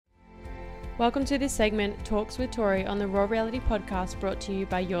Welcome to this segment, Talks with Tori, on the Raw Reality podcast brought to you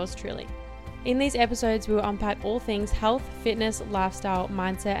by yours truly. In these episodes, we will unpack all things health, fitness, lifestyle,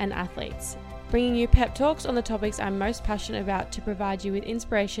 mindset, and athletes, bringing you pep talks on the topics I'm most passionate about to provide you with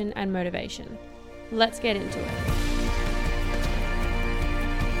inspiration and motivation. Let's get into it.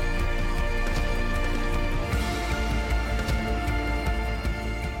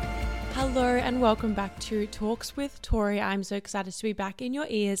 Hello and welcome back to Talks with Tori. I'm so excited to be back in your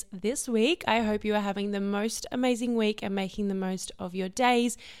ears this week. I hope you are having the most amazing week and making the most of your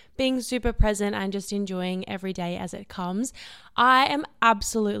days, being super present and just enjoying every day as it comes. I am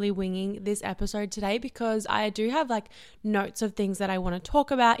absolutely winging this episode today because I do have notes of things that I want to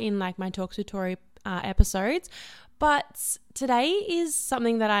talk about in my Talks with Tori episodes. But today is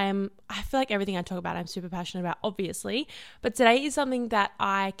something that I feel like everything I talk about, I'm super passionate about, obviously. But today is something that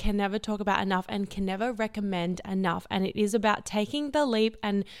I can never talk about enough and can never recommend enough. And it is about taking the leap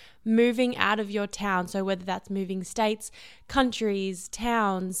and moving out of your town. So whether that's moving states, countries,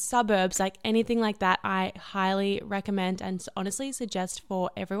 towns, suburbs, anything like that, I highly recommend and honestly suggest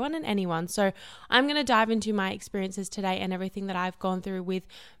for everyone and anyone. So I'm going to dive into my experiences today and everything that I've gone through with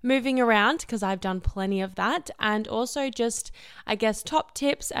moving around, because I've done plenty of that, and also just, top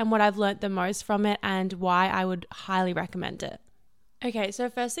tips and what I've learned the most from it and why I would highly recommend it. Okay, so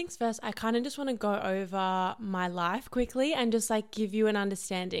first things first, I kind of just want to go over my life quickly and just give you an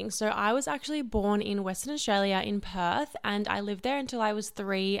understanding. So I was actually born in Western Australia in Perth, and I lived there until I was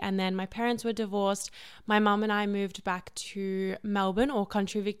 3, and then my parents were divorced. My mum and I moved back to Melbourne, or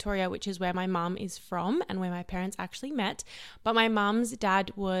country Victoria, which is where my mum is from and where my parents actually met. But my mum's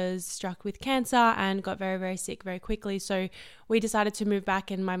dad was struck with cancer and got very, very sick very quickly. So we decided to move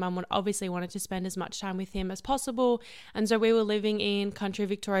back, and my mum obviously wanted to spend as much time with him as possible. And so we were living in country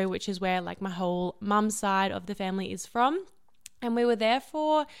Victoria, which is where my whole mum's side of the family is from. And we were there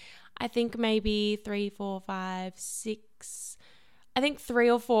for, I think maybe 3 or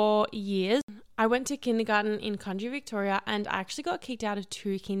 4 years. I went to kindergarten in country Victoria, and I actually got kicked out of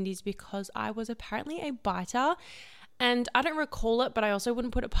 2 kindies because I was apparently a biter. And I don't recall it, but I also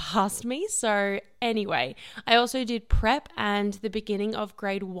wouldn't put it past me. So anyway, I also did prep and the beginning of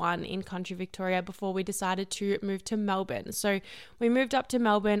grade 1 in country Victoria before we decided to move to Melbourne. So we moved up to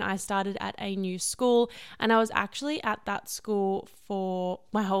Melbourne. I started at a new school, and I was actually at that school for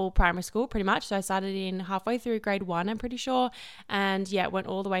my whole primary school pretty much. So I started in halfway through grade 1, I'm pretty sure. And went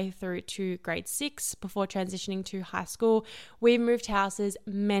all the way through to grade 6 before transitioning to high school. We've moved houses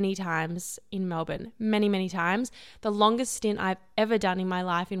many times in Melbourne, many, many times. The longest stint I've ever done in my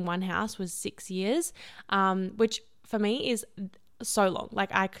life in one house was 6 years, which for me is so long.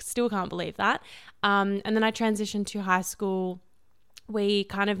 I still can't believe that. And then I transitioned to high school. We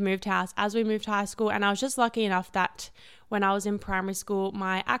kind of moved house as we moved to high school, and I was just lucky enough that when I was in primary school,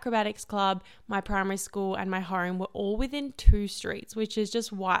 my acrobatics club, my primary school, and my home were all within 2 streets, which is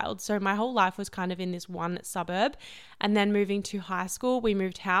just wild. So my whole life was kind of in this one suburb. And then moving to high school, we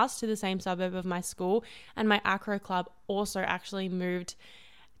moved house to the same suburb of my school, and my acro club also actually moved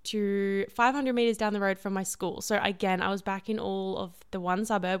to 500 meters down the road from my school. So again, I was back in all of the one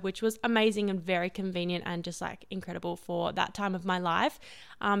suburb, which was amazing and very convenient and just incredible for that time of my life.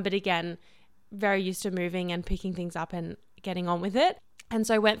 But again, very used to moving and picking things up and getting on with it. And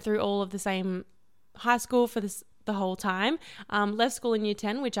so I went through all of the same high school for the whole time. Left school in year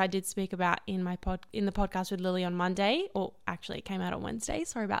 10, which I did speak about in the podcast with Lily on Monday, or actually it came out on Wednesday.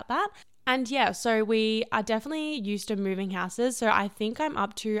 Sorry about that. And so we are definitely used to moving houses. So I think I'm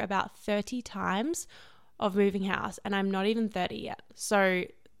up to about 30 times of moving house, and I'm not even 30 yet. So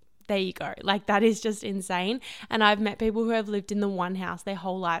there you go. That is just insane. And I've met people who have lived in the one house their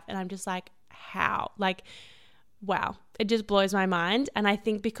whole life, and I'm just how? Wow. It just blows my mind. And I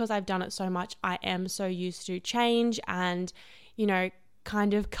think because I've done it so much, I am so used to change and,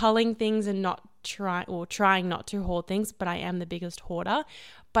 kind of culling things and trying not to hoard things, but I am the biggest hoarder.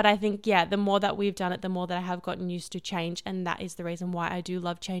 But I think, the more that we've done it, the more that I have gotten used to change. And that is the reason why I do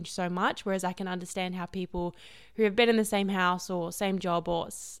love change so much. Whereas I can understand how people who have been in the same house or same job or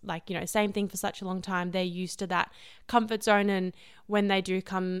same thing for such a long time, they're used to that comfort zone. And when they do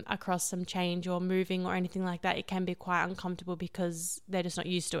come across some change or moving or anything like that, it can be quite uncomfortable because they're just not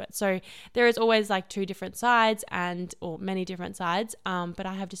used to it. So there is always 2 different sides or many different sides. But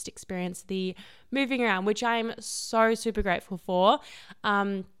I have just experienced the moving around, which I'm so super grateful for.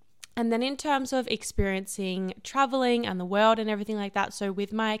 And then in terms of experiencing traveling and the world and everything like that, so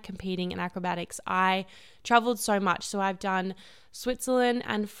with my competing in acrobatics, I traveled so much. So I've done Switzerland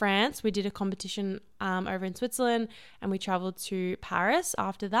and France. We did a competition over in Switzerland, and we traveled to Paris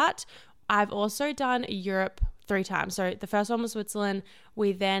after that. I've also done Europe 3 times. So the first one was Switzerland.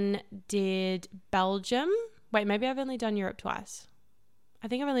 We then did Belgium. Wait, maybe I've only done Europe twice. I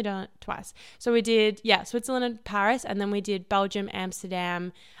think I've only done it twice. So we did, Switzerland and Paris, and then we did Belgium,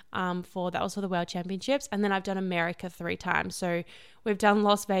 Amsterdam, that was for the World Championships. And then I've done America 3 times. So we've done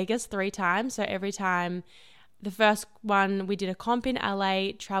Las Vegas 3 times. So every time, the first one we did a comp in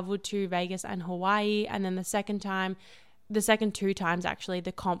LA, traveled to Vegas and Hawaii. And then the second 2 times actually,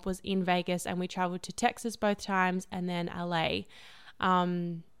 the comp was in Vegas and we traveled to Texas both times and then LA.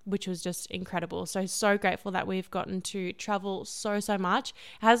 Which was just incredible. So grateful that we've gotten to travel so much.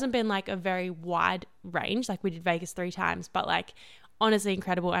 It hasn't been like a very wide range. Like we did Vegas 3 times, but like honestly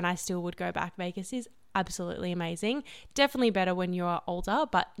incredible. And I still would go back. Vegas is absolutely amazing. Definitely better when you're older,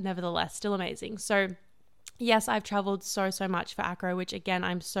 but nevertheless still amazing. So yes, I've traveled so much for acro, which again,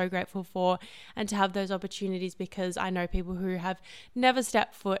 I'm so grateful for, and to have those opportunities because I know people who have never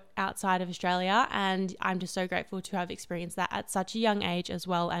stepped foot outside of Australia, and I'm just so grateful to have experienced that at such a young age as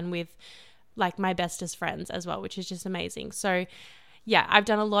well, and with like my bestest friends as well, which is just amazing. So yeah, I've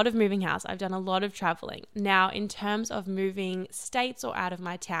done a lot of moving house. I've done a lot of traveling. Now, in terms of moving states or out of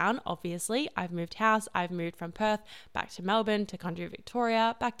my town, obviously, I've moved house. I've moved from Perth back to Melbourne, to country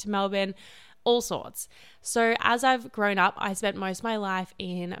Victoria, back to Melbourne, all sorts. So as I've grown up, I spent most of my life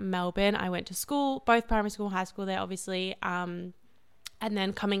in Melbourne. I went to school, both primary school and high school there, obviously. And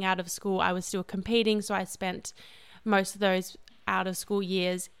then coming out of school, I was still competing. So I spent most of those out of school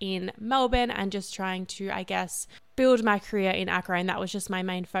years in Melbourne and just trying to, I guess, build my career in acro. And that was just my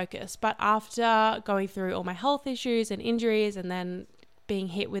main focus. But after going through all my health issues and injuries and then being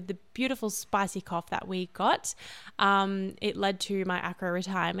hit with the beautiful spicy cough that we got, it led to my acro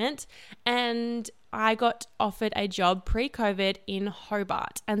retirement, and I got offered a job pre-COVID in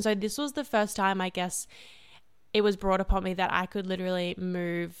Hobart. And so this was the first time, I guess, it was brought upon me that I could literally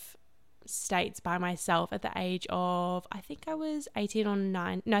move states by myself at the age of, I think I was 18 or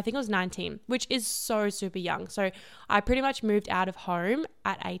 9. No, I think I was 19, which is so super young. So I pretty much moved out of home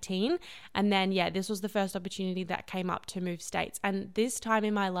at 18. And then, this was the first opportunity that came up to move states. And this time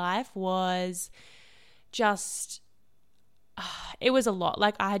in my life was just, it was a lot.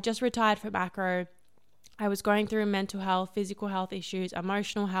 Like I had just retired from acro. I was going through mental health, physical health issues,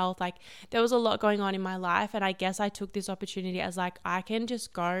 emotional health. Like there was a lot going on in my life. And I guess I took this opportunity as like, I can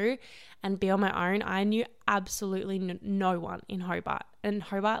just go and be on my own. I knew absolutely no one in Hobart. And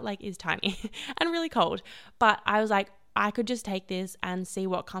Hobart like is tiny and really cold. But I was like, I could just take this and see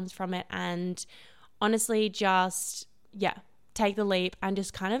what comes from it. And honestly, just, take the leap and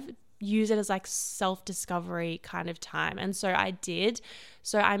just kind of use it as like self-discovery kind of time. And so I did.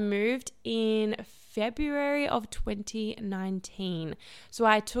 So I moved in February of 2019. So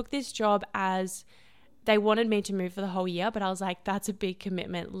I took this job as they wanted me to move for the whole year, but I was like, that's a big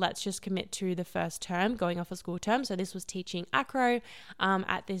commitment. Let's just commit to the first term, going off a school term. So this was teaching acro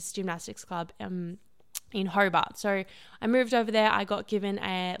at this gymnastics club in Hobart. So I moved over there. I got given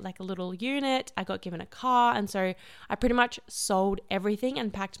a little unit. I got given a car. And so I pretty much sold everything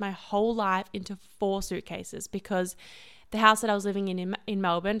and packed my whole life into 4 suitcases, because the house that I was living in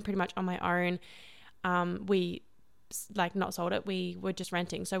Melbourne, pretty much on my own, we not sold it. We were just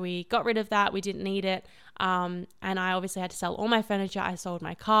renting. So we got rid of that. We didn't need it. And I obviously had to sell all my furniture. I sold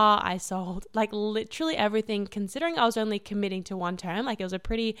my car. I sold literally everything, considering I was only committing to 1 term. It was a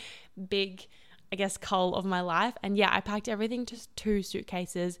pretty big, I guess, cull of my life. And I packed everything to 2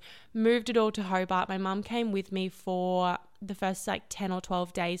 suitcases, moved it all to Hobart. My mum came with me for the first 10 or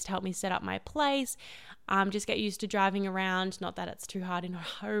 12 days to help me set up my place, just get used to driving around. Not that it's too hard in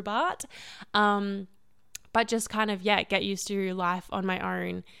Hobart, but just kind of, get used to life on my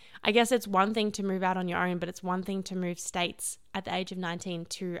own. I guess it's one thing to move out on your own, but it's one thing to move states at the age of 19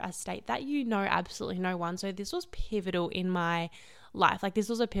 to a state that you know absolutely no one. So this was pivotal in my life. This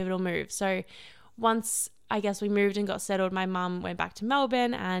was a pivotal move. So once I guess we moved and got settled, my mum went back to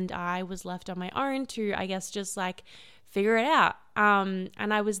Melbourne and I was left on my own to, I guess, just figure it out. And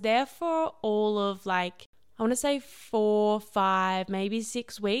I was there for all of I want to say 4, 5, maybe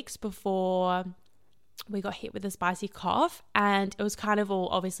 6 weeks before we got hit with a spicy cough. And it was kind of all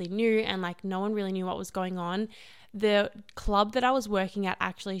obviously new and no one really knew what was going on. The club that I was working at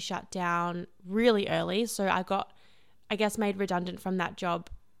actually shut down really early. So I got, I guess, made redundant from that job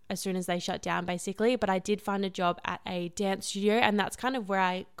as soon as they shut down, basically. But I did find a job at a dance studio, and that's kind of where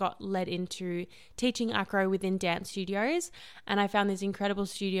I got led into teaching acro within dance studios. And I found this incredible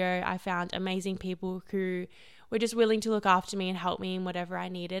studio. I found amazing people who were just willing to look after me and help me in whatever I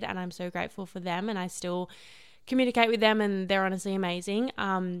needed, and I'm so grateful for them, and I still communicate with them, and they're honestly amazing.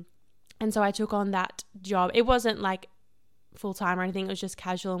 And so I took on that job. It wasn't full-time or anything. It was just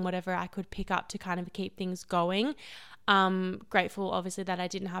casual and whatever I could pick up to kind of keep things going. Grateful obviously that I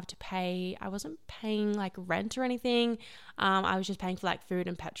didn't have to pay. I wasn't paying like rent or anything. I was just paying for like food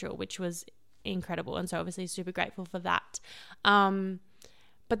and petrol, which was incredible. And so obviously super grateful for that.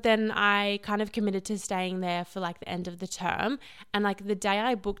 But then I kind of committed to staying there for like the end of the term. And like the day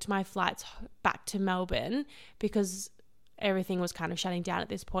I booked my flights back to Melbourne, because everything was kind of shutting down at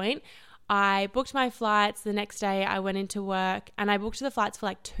this point, I booked my flights. The next day I went into work and I booked the flights for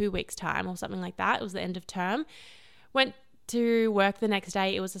like 2 weeks time or something like that. It was the end of term. Went to work the next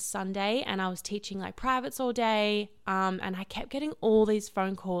day. It was a Sunday and I was teaching like privates all day. And I kept getting all these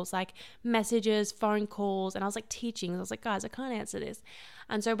phone calls, like messages, phone calls. And I was like teaching. I was like, guys, I can't answer this.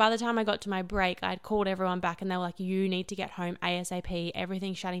 And so by the time I got to my break, I'd called everyone back and they were like, you need to get home ASAP.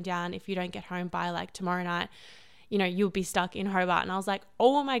 Everything's shutting down. If you don't get home by like tomorrow night, you know, you'll be stuck in Hobart. And I was like,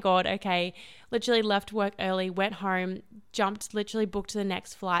 oh my God, okay. Literally left work early, went home, literally booked the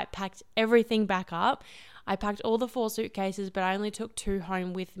next flight, packed everything back up. I packed all the 4 suitcases, but I only took 2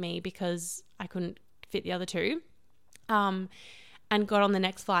 home with me because I couldn't fit the other 2. And got on the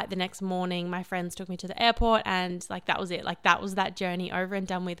next flight the next morning. My friends took me to the airport and like that was it. Like that was that journey over and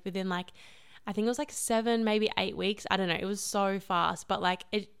done with within like, I think it was like 7, maybe 8 weeks. I don't know. It was so fast, but like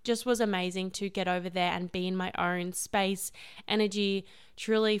it just was amazing to get over there and be in my own space, energy,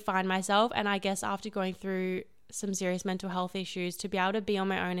 truly find myself. And I guess after going through some serious mental health issues, to be able to be on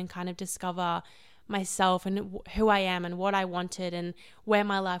my own and kind of discover myself and who I am and what I wanted and where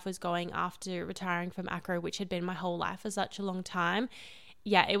my life was going after retiring from acro, which had been my whole life for such a long time.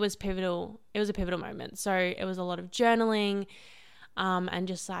 Yeah, it was pivotal. It was a pivotal moment. So it was a lot of journaling, and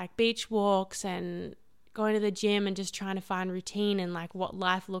just like beach walks and going to the gym and just trying to find routine and like what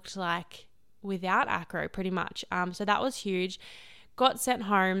life looked like without acro pretty much. So that was huge. Got sent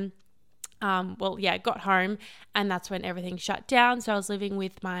home. Got home and that's when everything shut down. So I was living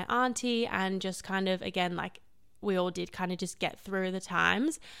with my auntie and just kind of, again, like we all did, kind of just get through the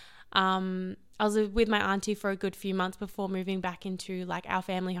times. I was with my auntie for a good few months before moving back into like our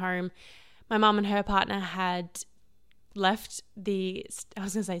family home. My mum and her partner had left they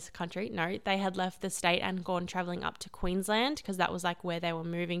had left the state and gone traveling up to Queensland because that was like where they were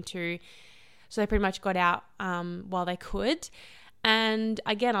moving to. So they pretty much got out while they could. And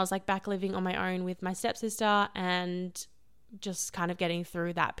again, I was like back living on my own with my stepsister and just kind of getting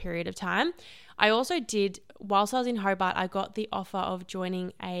through that period of time. I also did, whilst I was in Hobart, I got the offer of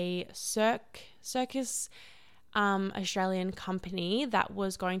joining a circus Australian company that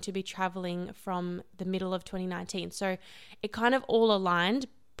was going to be traveling from the middle of 2019. So it kind of all aligned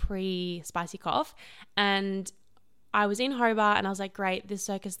pre-Spicy Cough. And I was in Hobart and I was like, great, this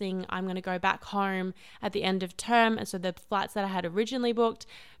circus thing, I'm going to go back home at the end of term. And so the flights that I had originally booked,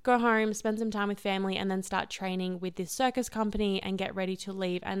 go home, spend some time with family, and then start training with this circus company and get ready to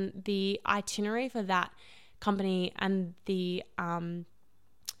leave. And the itinerary for that company and the,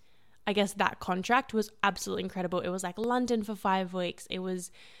 I guess that contract was absolutely incredible. It was like London for 5 weeks. It was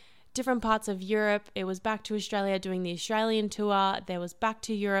different parts of Europe. It was back to Australia doing the Australian tour. There was back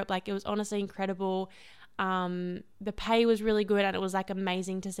to Europe. Like it was honestly incredible. The pay was really good and it was like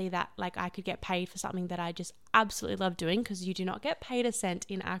amazing to see that like I could get paid for something that I just absolutely love doing, because you do not get paid a cent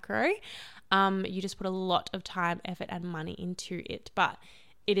in acro. You just put a lot of time, effort and money into it, but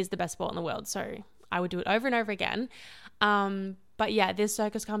it is the best sport in the world. So I would do it over and over again. But yeah, this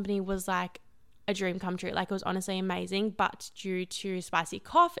circus company was like a dream come true. Like it was honestly amazing, but due to Spicy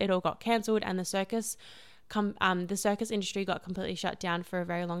Cough, it all got cancelled and the circus industry got completely shut down for a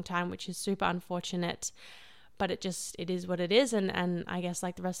very long time, which is super unfortunate, but it is what it is. And I guess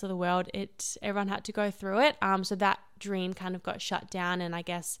like the rest of the world, everyone had to go through it. So that dream kind of got shut down, and I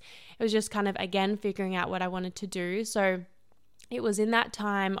guess it was just kind of, again, figuring out what I wanted to do. So it was in that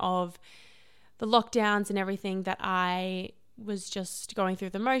time of the lockdowns and everything that I was just going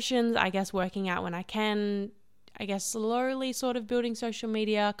through the motions, I guess working out when I can, I guess slowly sort of building social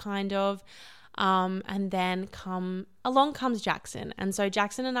media kind of. And then along comes Jackson. And so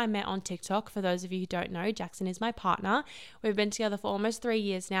Jackson and I met on TikTok. For those of you who don't know, Jackson is my partner. We've been together for almost 3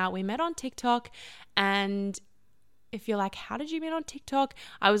 years now. We met on TikTok, and if you're like, how did you meet on TikTok?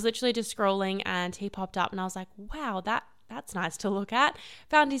 I was literally just scrolling and he popped up and I was like, wow, that's nice to look at.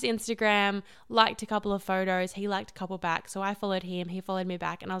 Found his Instagram, liked a couple of photos. He liked a couple back. So I followed him, he followed me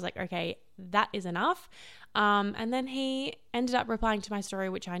back, and I was like, okay, that is enough. And then he ended up replying to my story,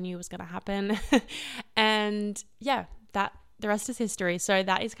 which I knew was going to happen. And yeah, the rest is history. So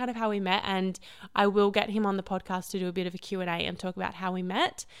that is kind of how we met. And I will get him on the podcast to do a bit of a Q&A and talk about how we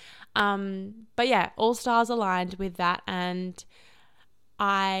met. But yeah, all stars aligned with that. And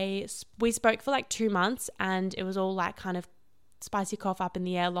we spoke for like 2 months, and it was all like kind of spicy cough up in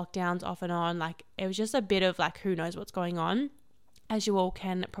the air, lockdowns off and on. Like, it was just a bit of like, who knows what's going on, as you all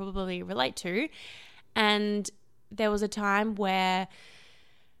can probably relate to. And there was a time where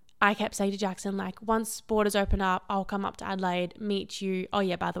I kept saying to Jackson, like, once borders open up, I'll come up to Adelaide, meet you. Oh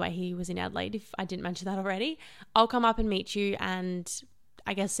yeah, by the way, he was in Adelaide, if I didn't mention that already. I'll come up and meet you and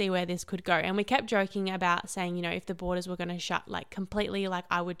I guess see where this could go. And we kept joking about saying, you know, if the borders were going to shut like completely, like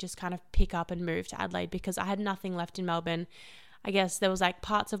I would just kind of pick up and move to Adelaide because I had nothing left in Melbourne. I guess there was like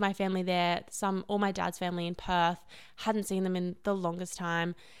parts of my family there, all my dad's family in Perth, hadn't seen them in the longest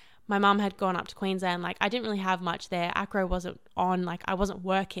time. My mum had gone up to Queensland. Like, I didn't really have much there. Acro wasn't on, like I wasn't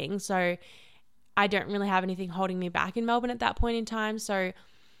working. So I don't really have anything holding me back in Melbourne at that point in time. So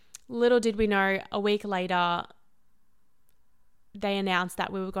little did we know, a week later, they announced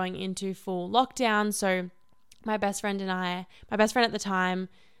that we were going into full lockdown. So my best friend at the time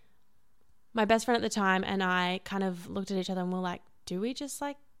and I kind of looked at each other and we're like, do we just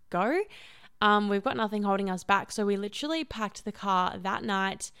like go? We've got nothing holding us back. So we literally packed the car that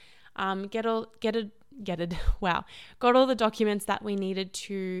night, got all the documents that we needed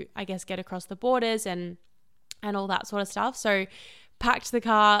to, I guess, get across the borders and all that sort of stuff. So packed the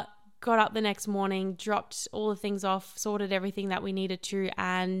car, got up the next morning, dropped all the things off, sorted everything that we needed to,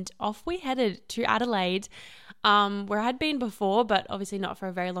 and off we headed to Adelaide, where I had been before, but obviously not for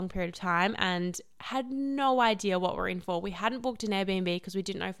a very long period of time, and had no idea what we're in for. We hadn't booked an Airbnb because we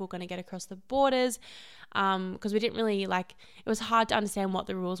didn't know if we were going to get across the borders, because we didn't really it was hard to understand what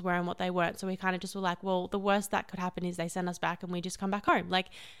the rules were and what they weren't. So we kind of just were like, well, the worst that could happen is they send us back and we just come back home. Like,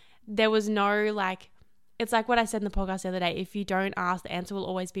 there was no it's like what I said in the podcast the other day, if you don't ask, the answer will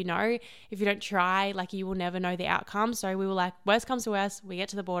always be no. If you don't try, like, you will never know the outcome. So we were like, worst comes to worst, we get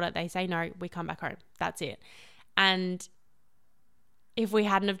to the border, they say no, we come back home. That's it. And if we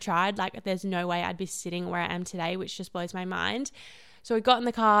hadn't have tried, like, there's no way I'd be sitting where I am today, which just blows my mind. So we got in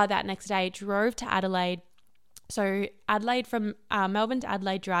the car that next day, drove to Adelaide. So Adelaide, from Melbourne to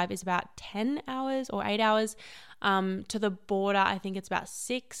Adelaide drive is about 10 hours or 8 hours. To the border, I think it's about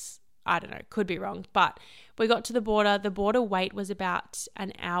 6. I don't know, could be wrong. But we got to the border. The border wait was about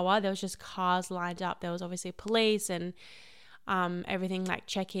an hour. There was just cars lined up. There was obviously police and everything, like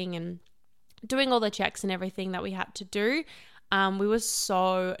checking and doing all the checks and everything that we had to do. We were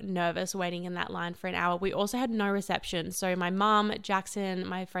so nervous waiting in that line for an hour. We also had no reception. So my mum, Jackson,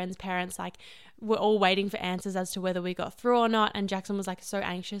 my friend's parents, like, were all waiting for answers as to whether we got through or not. And Jackson was like so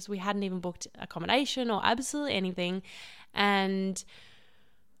anxious. We hadn't even booked accommodation or absolutely anything. And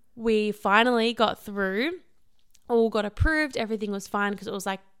we finally got through, all got approved. Everything was fine because it was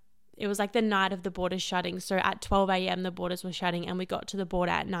like the night of the borders shutting. So at 12 a.m. the borders were shutting and we got to the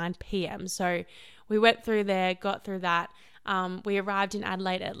border at 9 p.m. So we went through there, got through that. We arrived in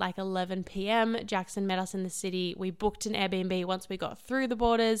Adelaide at like 11 p.m. Jackson met us in the city. We booked an Airbnb once we got through the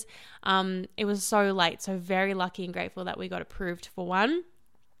borders. It was so late, so very lucky and grateful that we got approved for one.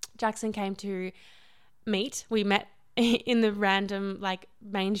 Jackson came to meet. We met in the random like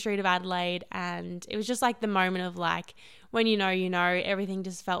main street of Adelaide, and it was just like the moment of like, when you know, everything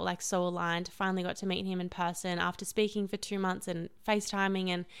just felt like so aligned. Finally got to meet him in person after speaking for 2 months and FaceTiming,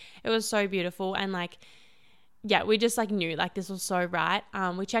 and it was so beautiful. And like, yeah, we just like knew like this was so right.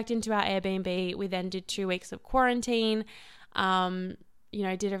 We checked into our Airbnb. We then did 2 weeks of quarantine, did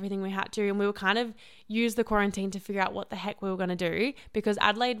everything we had to. And we were kind of used the quarantine to figure out what the heck we were going to do, because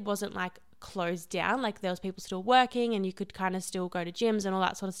Adelaide wasn't like closed down. Like, there was people still working and you could kind of still go to gyms and all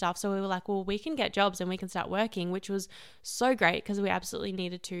that sort of stuff. So we were like, well, we can get jobs and we can start working, which was so great because we absolutely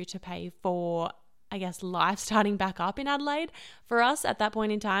needed to pay for, I guess, life starting back up in Adelaide for us at that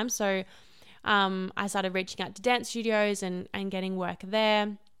point in time. So I started reaching out to dance studios and getting work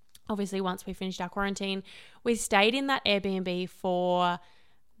there. Obviously, once we finished our quarantine, we stayed in that Airbnb for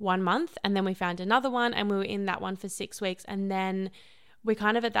 1 month, and then we found another one and we were in that one for 6 weeks. And then we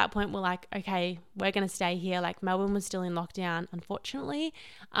kind of at that point were like, okay, we're going to stay here. Like, Melbourne was still in lockdown, unfortunately.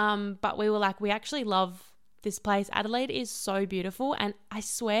 But we were like, we actually love this place. Adelaide is so beautiful. And I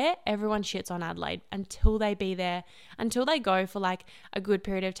swear everyone shits on Adelaide until they be there, until they go for like a good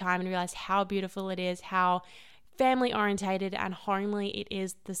period of time and realize how beautiful it is, how family orientated and homely it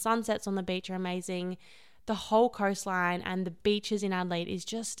is. The sunsets on the beach are amazing. The whole coastline and the beaches in Adelaide is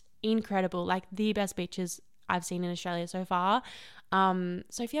just incredible. Like, the best beaches I've seen in Australia so far.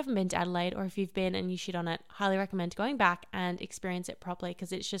 So if you haven't been to Adelaide, or if you've been and you shit on it, highly recommend going back and experience it properly,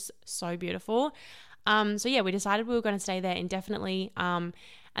 because it's just so beautiful. So yeah, we decided we were going to stay there indefinitely. And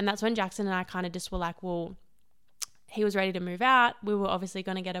that's when Jackson and I kind of just were like, well, he was ready to move out. We were obviously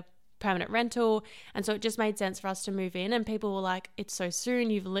going to get a permanent rental. And so it just made sense for us to move in. And people were like, it's so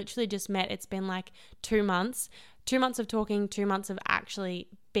soon. You've literally just met. It's been like 2 months. 2 months of talking, 2 months of actually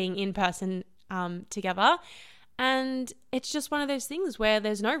being in person together. And it's just one of those things where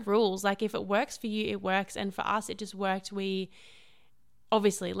there's no rules. Like if it works for you, it works. And for us, it just worked. We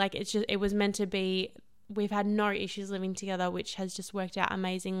obviously, like it was meant to be. We've had no issues living together, which has just worked out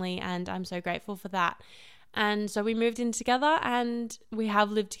amazingly. And I'm so grateful for that. And so we moved in together and we have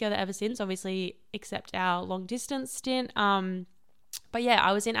lived together ever since, obviously, except our long distance stint. But yeah,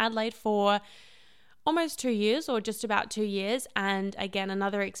 I was in Adelaide for almost 2 years or just about 2 years. And again,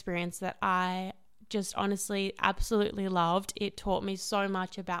 another experience that I just honestly absolutely loved. It taught me so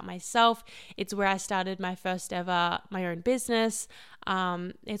much about myself. It's where I started my first ever, my own business.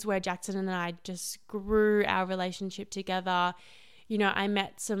 It's where Jackson and I just grew our relationship together. You know, I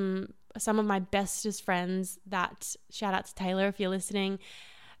met some of my bestest friends that, shout out to Taylor if you're listening,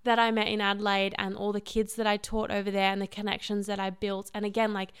 that I met in Adelaide, and all the kids that I taught over there and the connections that I built. And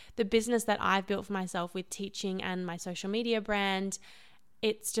again, like the business that I've built for myself with teaching and my social media brand,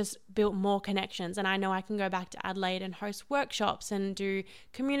 it's just built more connections. And I know I can go back to Adelaide and host workshops and do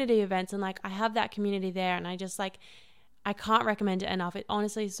community events. And like I have that community there, and I just like, I can't recommend it enough. It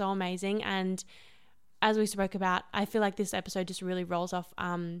honestly is so amazing. And as we spoke about, I feel like this episode just really rolls off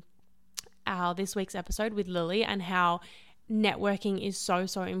this week's episode with Lily, and how networking is so,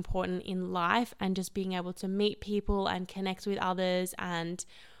 so important in life, and just being able to meet people and connect with others and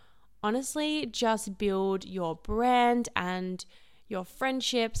honestly just build your brand and your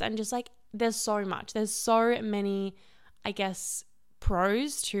friendships. And just like there's so many, I guess,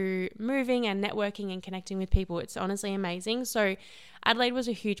 pros to moving and networking and connecting with people. It's honestly amazing. So Adelaide was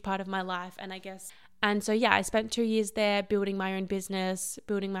a huge part of my life, and I guess, and so yeah, I spent 2 years there building my own business,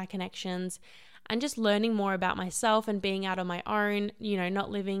 building my connections, and just learning more about myself and being out on my own, you know, not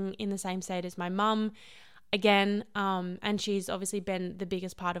living in the same state as my mum again. And she's obviously been the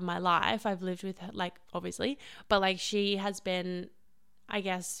biggest part of my life. I've lived with her, like, obviously, but like she has been, I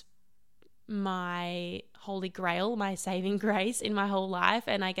guess, my holy grail, my saving grace in my whole life.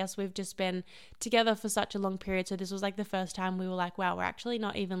 And I guess we've just been together for such a long period. So this was like the first time we were like, wow, we're actually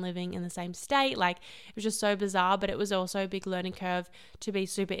not even living in the same state. Like it was just so bizarre, but it was also a big learning curve to be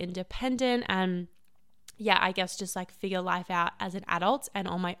super independent and yeah, I guess just like figure life out as an adult and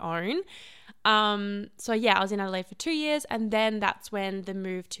on my own. So yeah, I was in Adelaide for 2 years, and then that's when the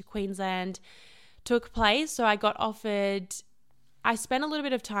move to Queensland took place. So I spent a little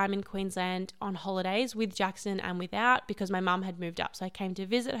bit of time in Queensland on holidays with Jackson and without, because my mum had moved up. So I came to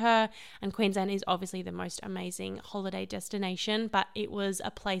visit her, and Queensland is obviously the most amazing holiday destination, but it was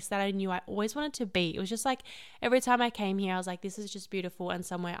a place that I knew I always wanted to be. It was just like every time I came here, I was like, this is just beautiful and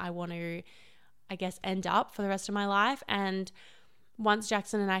somewhere I want to, I guess, end up for the rest of my life. And once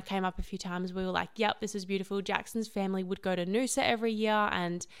Jackson and I came up a few times, we were like, yep, this is beautiful. Jackson's family would go to Noosa every year,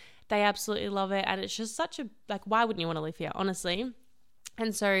 and they absolutely love it. And it's just such a, like, why wouldn't you want to live here, honestly?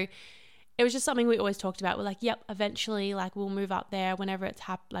 And so it was just something we always talked about. We're like, yep, eventually, like, we'll move up there whenever it's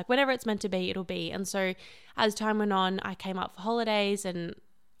whenever it's meant to be, it'll be. And so as time went on, I came up for holidays and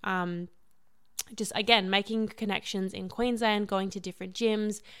just, again, making connections in Queensland, going to different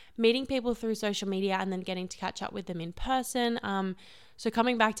gyms, meeting people through social media, and then getting to catch up with them in person. So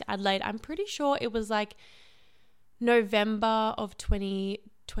coming back to Adelaide, I'm pretty sure it was like November of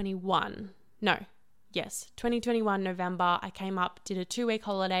 2021. 2021 November. I came up, did a 2-week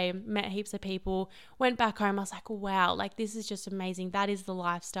holiday, met heaps of people, went back home. I was like, wow, like this is just amazing. That is the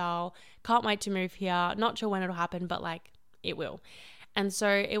lifestyle. Can't wait to move here. Not sure when it'll happen, but like it will. And so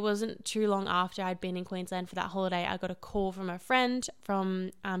it wasn't too long after I'd been in Queensland for that holiday, I got a call from a friend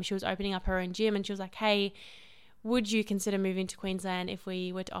she was opening up her own gym, and she was like, hey, would you consider moving to Queensland if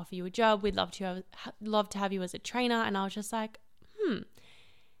we were to offer you a job? We'd love to have you as a trainer. And I was just like,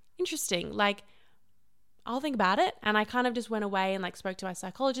 interesting. Like, I'll think about it. And I kind of just went away and like spoke to my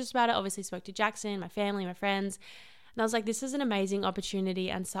psychologist about it. Obviously spoke to Jackson, my family, my friends. And I was like, this is an amazing opportunity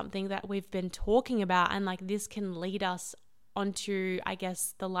and something that we've been talking about. And like, this can lead us onto, I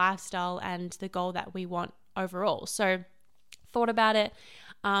guess, the lifestyle and the goal that we want overall. So thought about it.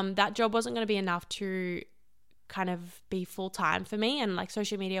 That job wasn't going to be enough to kind of be full-time for me, and like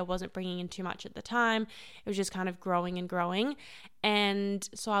social media wasn't bringing in too much at the time. It was just kind of growing. And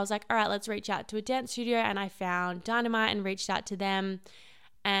so I was like, all right, let's reach out to a dance studio. And I found Dynamite and reached out to them.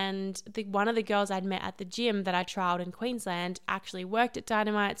 And one of the girls I'd met at the gym that I trialed in Queensland actually worked at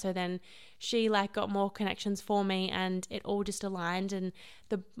Dynamite. So then she like got more connections for me, and it all just aligned. And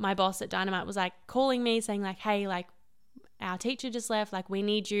my boss at Dynamite was like calling me saying like, hey, like our teacher just left, like we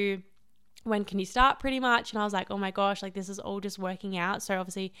need you. When can you start, pretty much? And I was like, oh my gosh, like this is all just working out. So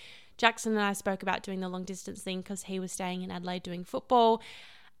obviously Jackson and I spoke about doing the long distance thing because he was staying in Adelaide doing football.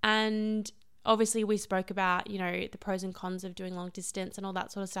 And obviously we spoke about, the pros and cons of doing long distance and all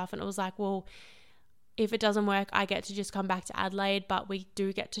that sort of stuff. And it was like, well, if it doesn't work, I get to just come back to Adelaide, but we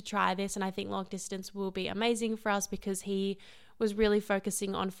do get to try this. And I think long distance will be amazing for us because he was really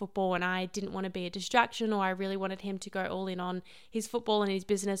focusing on football and I didn't want to be a distraction, or I really wanted him to go all in on his football and his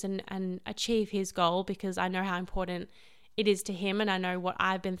business and achieve his goal, because I know how important it is to him and I know what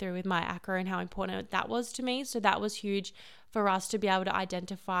I've been through with my ACCA and how important that was to me. So that was huge for us to be able to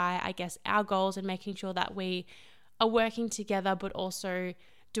identify, I guess, our goals and making sure that we are working together, but also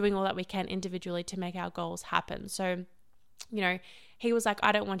doing all that we can individually to make our goals happen. So, he was like,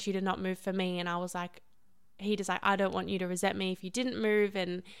 I don't want you to not move for me. And I was like, I don't want you to resent me if you didn't move.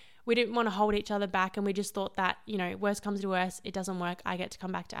 And we didn't want to hold each other back. And we just thought that, worst comes to worst, it doesn't work, I get to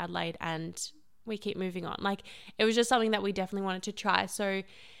come back to Adelaide and we keep moving on. Like, it was just something that we definitely wanted to try. So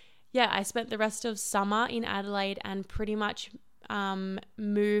yeah, I spent the rest of summer in Adelaide and pretty much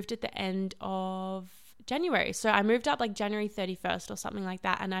moved at the end of January. So I moved up like January 31st or something like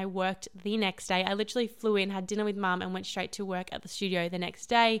that, and I worked the next day. I literally flew in, had dinner with mum, and went straight to work at the studio the next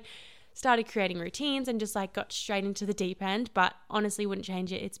day. Started creating routines and just like got straight into the deep end, but honestly wouldn't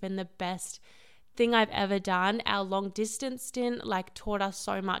change it. It's been the best thing I've ever done. Our long distance stint like taught us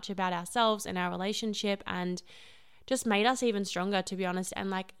so much about ourselves and our relationship, and just made us even stronger, to be honest, and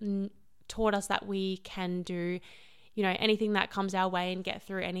like taught us that we can do, anything that comes our way and get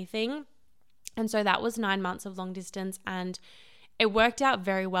through anything. And so that was 9 months of long distance, and it worked out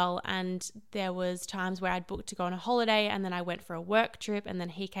very well. And there was times where I'd booked to go on a holiday, and then I went for a work trip, and then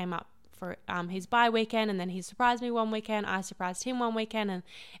he came up for his bye weekend, and then he surprised me one weekend, I surprised him one weekend, and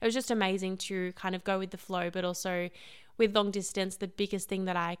it was just amazing to kind of go with the flow. But also with long distance, the biggest thing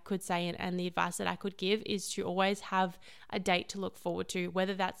that I could say and the advice that I could give is to always have a date to look forward to,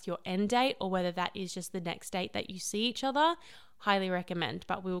 whether that's your end date or whether that is just the next date that you see each other. Highly recommend,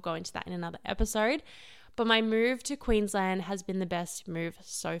 but we will go into that in another episode. But my move to Queensland has been the best move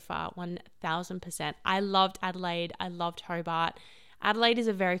so far, 1000%. I loved Adelaide. I loved Hobart. Adelaide is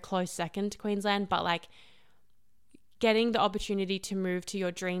a very close second to Queensland, but like getting the opportunity to move to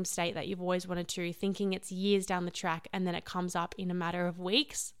your dream state that you've always wanted to, thinking it's years down the track and then it comes up in a matter of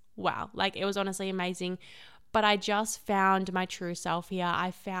weeks. Wow. Like, it was honestly amazing. But I just found my true self here.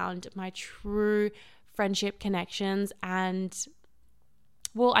 I found my true friendship connections, and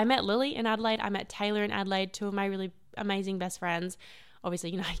well, I met Lily in Adelaide. I met Taylor in Adelaide, two of my really amazing best friends.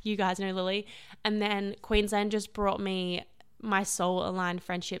 Obviously, you guys know Lily. And then Queensland just brought me my soul-aligned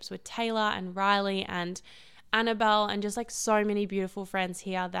friendships with Taylor and Riley and Annabelle, and just like so many beautiful friends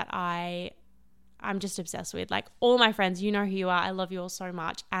here that I'm just obsessed with. Like, all my friends, you know who you are. I love you all so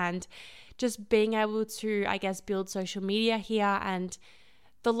much. And just being able to, I guess, build social media here, and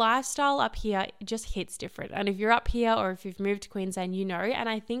the lifestyle up here just hits different. And if you're up here or if you've moved to Queensland, and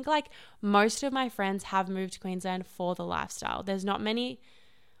I think like most of my friends have moved to Queensland for the lifestyle. There's not many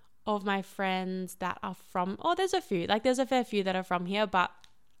of my friends that are from, there's a few, like there's a fair few that are from here, but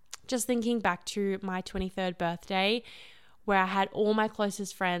just thinking back to my 23rd birthday where I had all my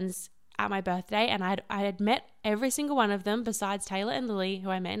closest friends at my birthday, and I had met every single one of them besides Taylor and Lily, who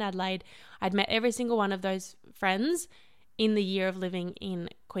I met in Adelaide. I'd met every single one of those friends in the year of living in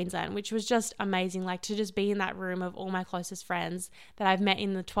Queensland, which was just amazing. Like, to just be in that room of all my closest friends that I've met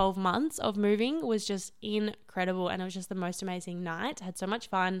in the 12 months of moving was just incredible. And it was just the most amazing night. I had so much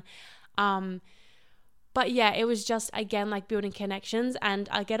fun. But yeah, it was just, again, like building connections. And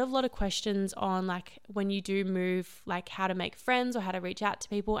I get a lot of questions on like when you do move, like how to make friends or how to reach out to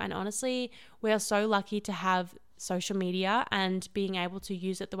people. And honestly, we are so lucky to have social media and being able to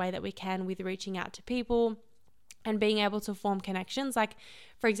use it the way that we can with reaching out to people and being able to form connections. Like,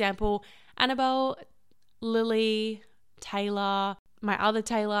 for example, Annabelle, Lily, Taylor, my other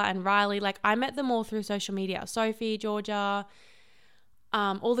Taylor, and Riley, like I met them all through social media. Sophie, Georgia,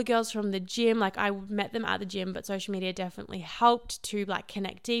 all the girls from the gym, like I met them at the gym, but social media definitely helped to like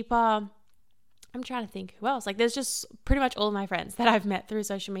connect deeper. I'm trying to think who else. Like, there's just pretty much all of my friends that I've met through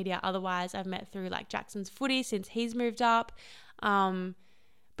social media. Otherwise, I've met through like Jackson's footy since he's moved up.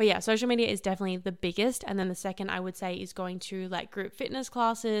 But yeah, social media is definitely the biggest. And then the second I would say is going to like group fitness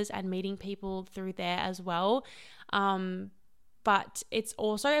classes and meeting people through there as well. But it's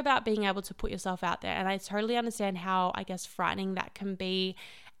also about being able to put yourself out there. And I totally understand how, I guess, frightening that can be.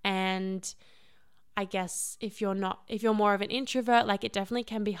 And I guess if you're more of an introvert, like it definitely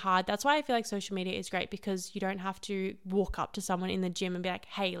can be hard. That's why I feel like social media is great, because you don't have to walk up to someone in the gym and be like,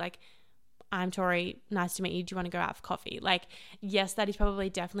 hey, like I'm Tori, nice to meet you, do you want to go out for coffee? Like, yes, that is probably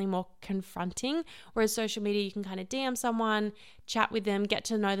definitely more confronting, whereas social media, you can kind of DM someone, chat with them, get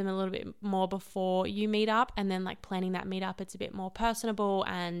to know them a little bit more before you meet up, and then like planning that meetup, it's a bit more personable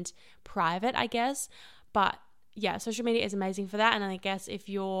and private, I guess. But yeah, social media is amazing for that. And I guess if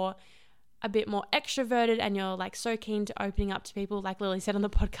you're a bit more extroverted and you're like so keen to opening up to people, like Lily said on the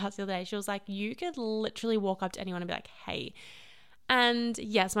podcast the other day, she was like, you could literally walk up to anyone and be like, hey. And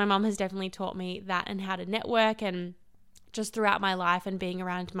yes, my mum has definitely taught me that and how to network, and just throughout my life and being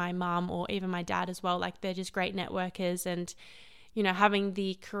around my mum or even my dad as well, like they're just great networkers. And, you know, having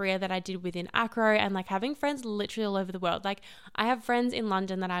the career that I did within acro and like having friends literally all over the world. Like I have friends in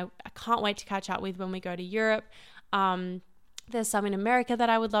London that I can't wait to catch up with when we go to Europe. There's some in America that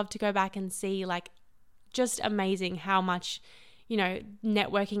I would love to go back and see. Like, just amazing how much, you know,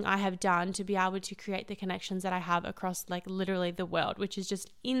 networking I have done to be able to create the connections that I have across like literally the world, which is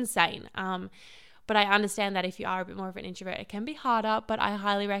just insane. But I understand that if you are a bit more of an introvert, it can be harder, but I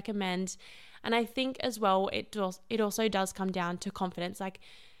highly recommend. And I think as well, it also does come down to confidence. Like,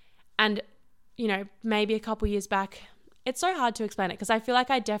 and, you know, maybe a couple years back, it's so hard to explain it because I feel like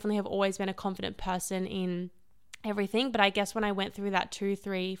I definitely have always been a confident person in everything. But I guess when I went through that 2,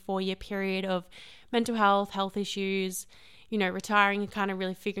 3, 4 year period of mental health issues, you know, retiring and kind of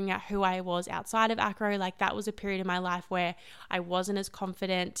really figuring out who I was outside of acro, like that was a period in my life where I wasn't as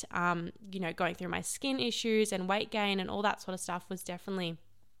confident, you know, going through my skin issues and weight gain and all that sort of stuff was definitely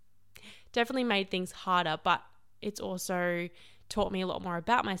made things harder, but it's also taught me a lot more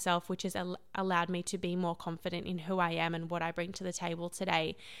about myself, which has allowed me to be more confident in who I am and what I bring to the table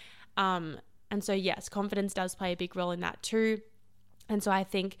today. And so yes, confidence does play a big role in that too. And so I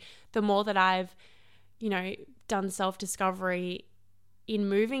think the more that I've, you know, done self-discovery in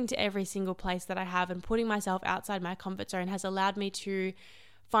moving to every single place that I have and putting myself outside my comfort zone has allowed me to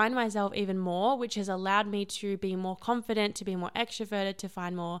find myself even more, which has allowed me to be more confident, to be more extroverted, to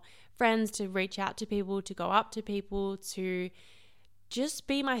find more friends, to reach out to people, to go up to people, to just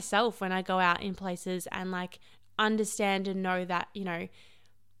be myself when I go out in places and like understand and know that, you know,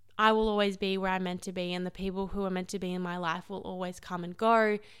 I will always be where I'm meant to be, and the people who are meant to be in my life will always come and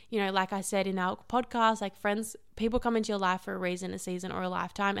go. You know, like I said in our podcast, like friends, people come into your life for a reason, a season, or a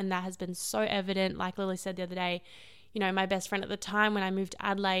lifetime. And that has been so evident. Like Lily said the other day, you know, my best friend at the time when I moved to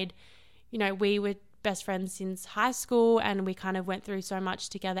Adelaide, you know, we were best friends since high school, and we kind of went through so much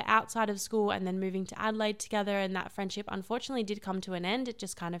together outside of school, and then moving to Adelaide together. And that friendship unfortunately did come to an end. It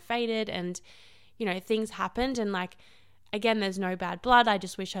just kind of faded, and, you know, things happened, and like, again, there's no bad blood. I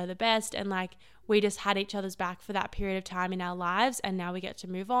just wish her the best. And like, we just had each other's back for that period of time in our lives. And now we get to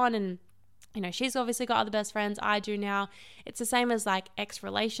move on. And, you know, she's obviously got other best friends. I do now. It's the same as like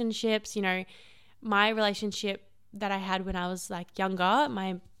ex-relationships. You know, my relationship that I had when I was like younger,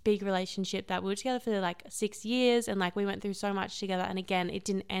 my big relationship that we were together for like 6 years. And like, we went through so much together. And again, it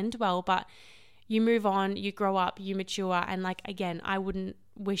didn't end well, but you move on, you grow up, you mature. And like, again, I wouldn't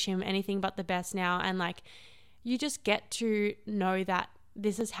wish him anything but the best now. And like, you just get to know that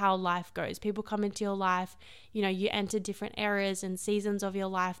this is how life goes. People come into your life, you know, you enter different eras and seasons of your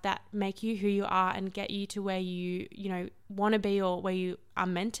life that make you who you are and get you to where you know, want to be or where you are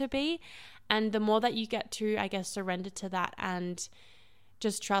meant to be. And the more that you get to, I guess, surrender to that and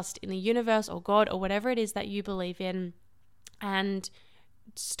just trust in the universe or God or whatever it is that you believe in, and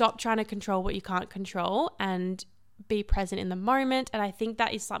stop trying to control what you can't control and be present in the moment. And I think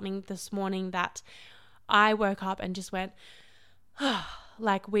that is something this morning that I woke up and just went,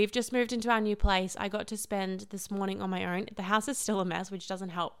 like, we've just moved into our new place. I got to spend this morning on my own. The house is still a mess, which doesn't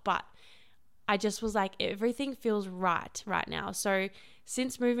help, but I just was like, everything feels right now. So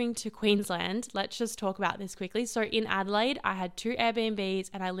since moving to Queensland, let's just talk about this quickly. So in Adelaide, I had 2 Airbnbs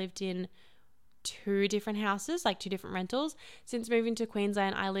and I lived in 2 different houses, like 2 different rentals. Since moving to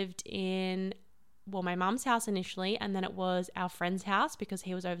Queensland, I lived in, well, my mum's house initially, and then it was our friend's house because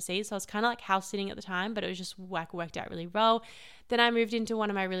he was overseas. So I was kind of like house sitting at the time, but it was just like worked out really well. Then I moved into one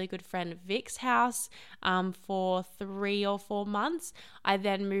of my really good friend Vic's house for 3 or 4 months. I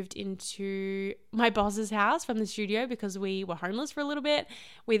then moved into my boss's house from the studio because we were homeless for a little bit.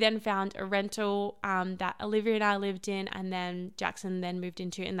 We then found a rental that Olivia and I lived in, and then Jackson then moved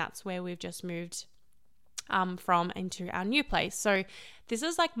into, and that's where we've just moved from into our new place. So this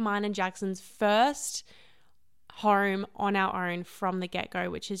is like mine and Jackson's first home on our own from the get-go,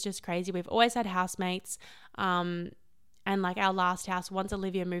 which is just crazy. We've always had housemates, and like our last house, once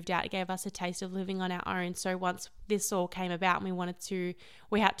Olivia moved out, it gave us a taste of living on our own. So once this all came about and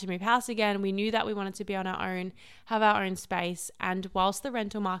we had to move house again, we knew that we wanted to be on our own, have our own space. And whilst the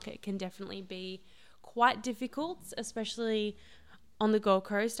rental market can definitely be quite difficult, especially on the Gold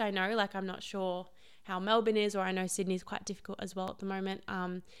Coast. I know, like, I'm not sure how Melbourne is, or I know Sydney's quite difficult as well at the moment.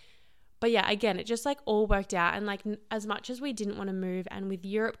 But yeah, again, it just like all worked out. And like, as much as we didn't want to move, and with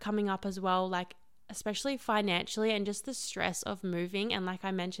Europe coming up as well, like, especially financially, and just the stress of moving. And like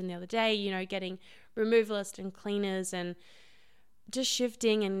I mentioned the other day, you know, getting removalists and cleaners and just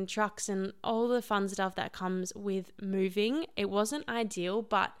shifting and trucks and all the fun stuff that comes with moving. It wasn't ideal,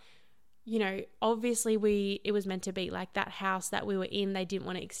 but you know, obviously it was meant to be. Like, that house that we were in, they didn't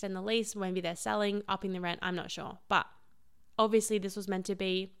want to extend the lease. Maybe they're selling, upping the rent. I'm not sure. But obviously this was meant to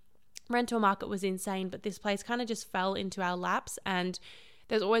be. Rental market was insane, but this place kind of just fell into our laps, and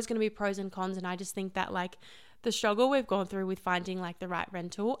there's always going to be pros and cons. And I just think that like the struggle we've gone through with finding like the right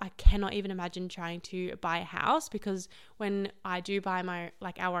rental, I cannot even imagine trying to buy a house, because when I do buy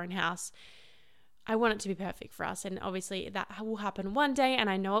our own house, I want it to be perfect for us. And obviously that will happen one day, and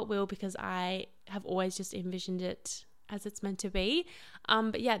I know it will, because I have always just envisioned it as it's meant to be.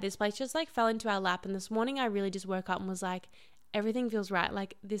 But yeah, this place just like fell into our lap. And this morning I really just woke up and was like, everything feels right.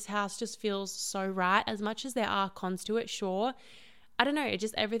 Like, this house just feels so right. As much as there are cons to it, sure, I don't know, it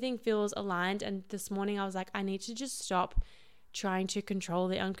just, everything feels aligned. And this morning I was like, I need to just stop trying to control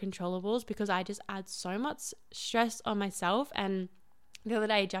the uncontrollables, because I just add so much stress on myself. And the other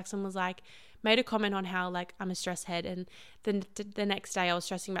day Jackson was like, made a comment on how like I'm a stress head, and then the next day I was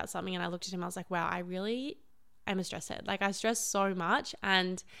stressing about something, and I looked at him, I was like, wow, I really am a stress head. Like, I stress so much.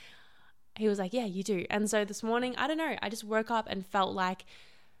 And he was like, yeah, you do. And so this morning, I don't know, I just woke up and felt like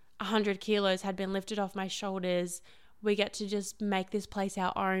 100 kilos had been lifted off my shoulders. We get to just make this place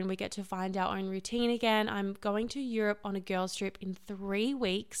our own. We get to find our own routine again. I'm going to Europe on a girls' trip in 3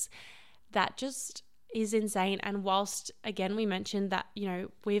 weeks. That just is insane. And whilst, again, we mentioned that, you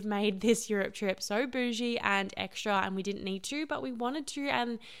know, we've made this Europe trip so bougie and extra, and we didn't need to, but we wanted to.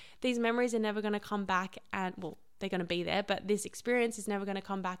 And these memories are never going to come back. And, well, they're going to be there, but this experience is never going to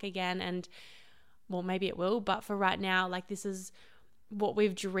come back again. And, well, maybe it will, but for right now, like, this is what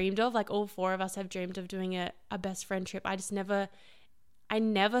we've dreamed of. Like, all 4 of us have dreamed of doing a best friend trip. I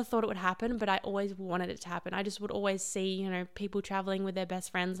never thought it would happen, but I always wanted it to happen. I just would always see, you know, people traveling with their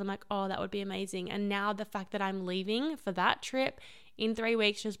best friends. I'm like, oh, that would be amazing. And now the fact that I'm leaving for that trip in 3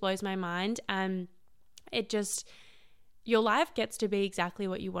 weeks just blows my mind. And it just, your life gets to be exactly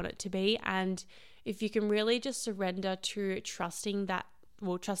what you want it to be. And if you can really just surrender to trusting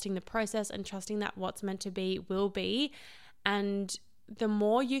the process, and trusting that what's meant to be will be. And the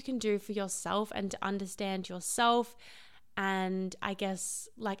more you can do for yourself and to understand yourself, and I guess,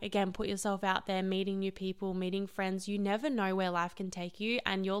 like, again, put yourself out there, meeting new people, meeting friends, you never know where life can take you,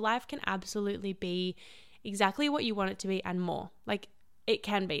 and your life can absolutely be exactly what you want it to be and more. Like, it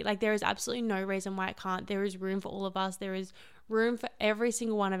can be. Like, there is absolutely no reason why it can't. There is room for all of us. There is room for every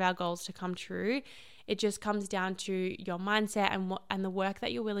single one of our goals to come true. It just comes down to your mindset and the work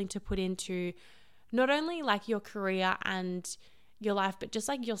that you're willing to put into not only like your career and your life, but just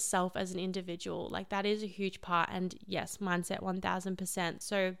like yourself as an individual. Like, that is a huge part. And yes, mindset 1000%.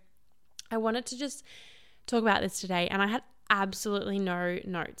 So I wanted to just talk about this today, and I had absolutely no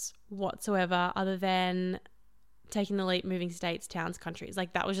notes whatsoever other than taking the leap, moving states, towns, countries.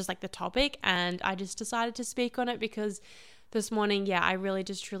 Like, that was just like the topic, and I just decided to speak on it because this morning, yeah, I really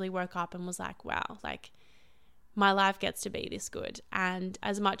just truly woke up and was like, wow, like, my life gets to be this good. And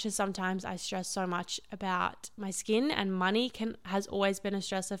as much as sometimes I stress so much about my skin, and money has always been a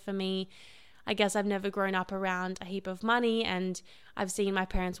stressor for me. I guess I've never grown up around a heap of money, and I've seen my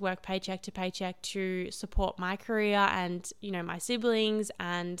parents work paycheck to paycheck to support my career and, you know, my siblings,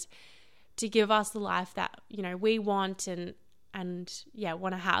 and to give us the life that, you know, we want and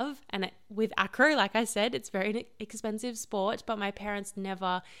want to have. And with acro, like I said, it's very expensive sport, but my parents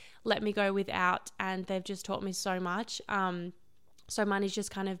never let me go without, and they've just taught me so much. So money's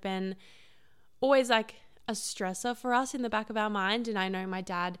just kind of been always like a stressor for us in the back of our mind. And I know my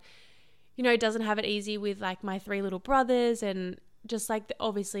dad, you know, doesn't have it easy with like my 3 little brothers, and just like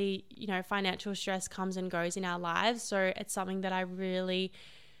obviously, you know, financial stress comes and goes in our lives. So it's something that I really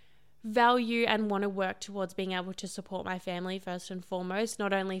value and want to work towards, being able to support my family first and foremost.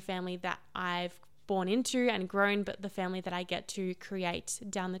 Not only family that I've born into and grown, but the family that I get to create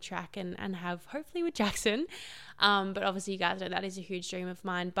down the track and have hopefully with Jackson. But obviously you guys know that is a huge dream of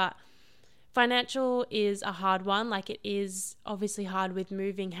mine. But financial is a hard one. Like, it is obviously hard with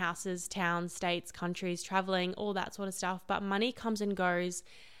moving houses, towns, states, countries, traveling, all that sort of stuff. But money comes and goes,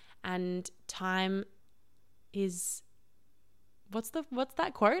 and time is, what's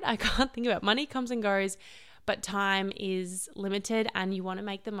that quote? I can't think of it. Money comes and goes, but time is limited, and you want to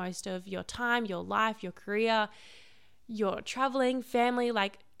make the most of your time, your life, your career, your traveling, family.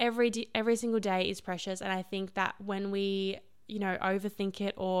 Like, every single day is precious. And I think that when we, overthink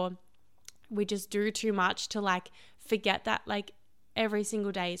it, or we just do too much to like forget that like every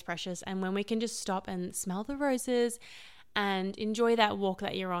single day is precious. And when we can just stop and smell the roses and enjoy that walk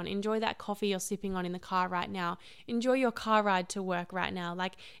that you're on, enjoy that coffee you're sipping on in the car right now, enjoy your car ride to work right now,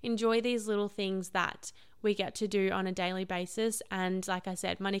 like enjoy these little things that we get to do on a daily basis. And like I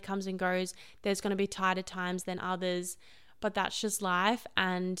said, money comes and goes. There's going to be tighter times than others, but that's just life.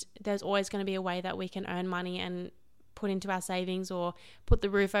 And there's always going to be a way that we can earn money and put into our savings, or put the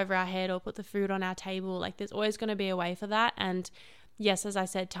roof over our head, or put the food on our table. Like there's always going to be a way for that. And yes, as I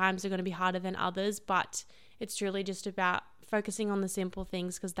said, times are going to be harder than others, but it's truly just about focusing on the simple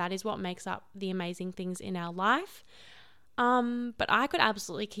things, because that is what makes up the amazing things in our life. But I could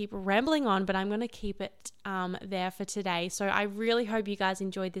absolutely keep rambling on, but I'm going to keep it there for today. So I really hope you guys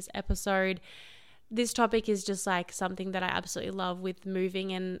enjoyed this episode. This topic is just like something that I absolutely love with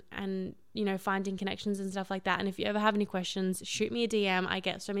moving and finding connections and stuff like that. And if you ever have any questions, shoot me a DM. I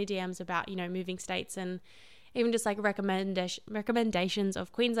get so many DMs about, moving states, and even just like recommendations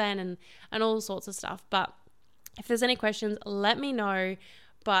of Queensland and all sorts of stuff. But if there's any questions, let me know.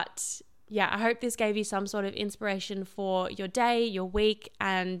 But yeah, I hope this gave you some sort of inspiration for your day, your week,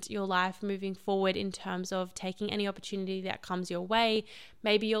 and your life moving forward in terms of taking any opportunity that comes your way.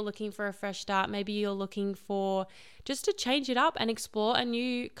 Maybe you're looking for a fresh start. Maybe you're looking for just to change it up and explore a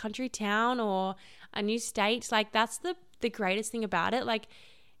new country town or a new state. Like that's the greatest thing about it. Like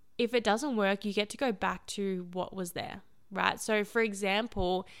if it doesn't work, you get to go back to what was there, right? So for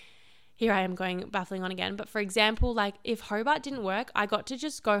example, here I am going baffling on again. But for example, like if Hobart didn't work, I got to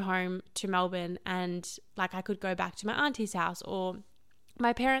just go home to Melbourne, and like I could go back to my auntie's house or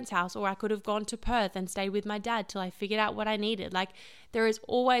my parents' house, or I could have gone to Perth and stayed with my dad till I figured out what I needed. Like there is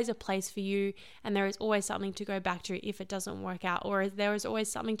always a place for you, and there is always something to go back to if it doesn't work out, or there is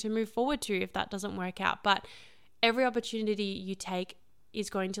always something to move forward to if that doesn't work out. But every opportunity you take is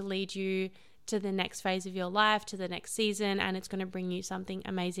going to lead you to the next phase of your life, to the next season, and it's going to bring you something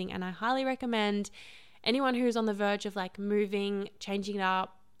amazing. And I highly recommend anyone who's on the verge of like moving, changing it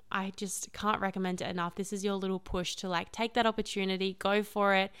up, I just can't recommend it enough. This is your little push to like take that opportunity, go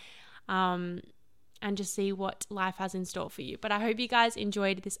for it, and just see what life has in store for you. But I hope you guys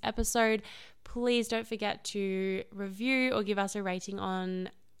enjoyed this episode. Please don't forget to review or give us a rating on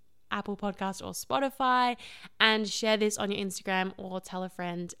Apple Podcast or Spotify, and share this on your Instagram or tell a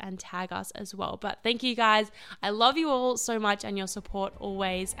friend and tag us as well. But thank you guys. I love you all so much and your support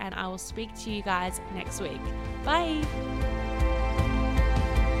always, and I will speak to you guys next week. Bye.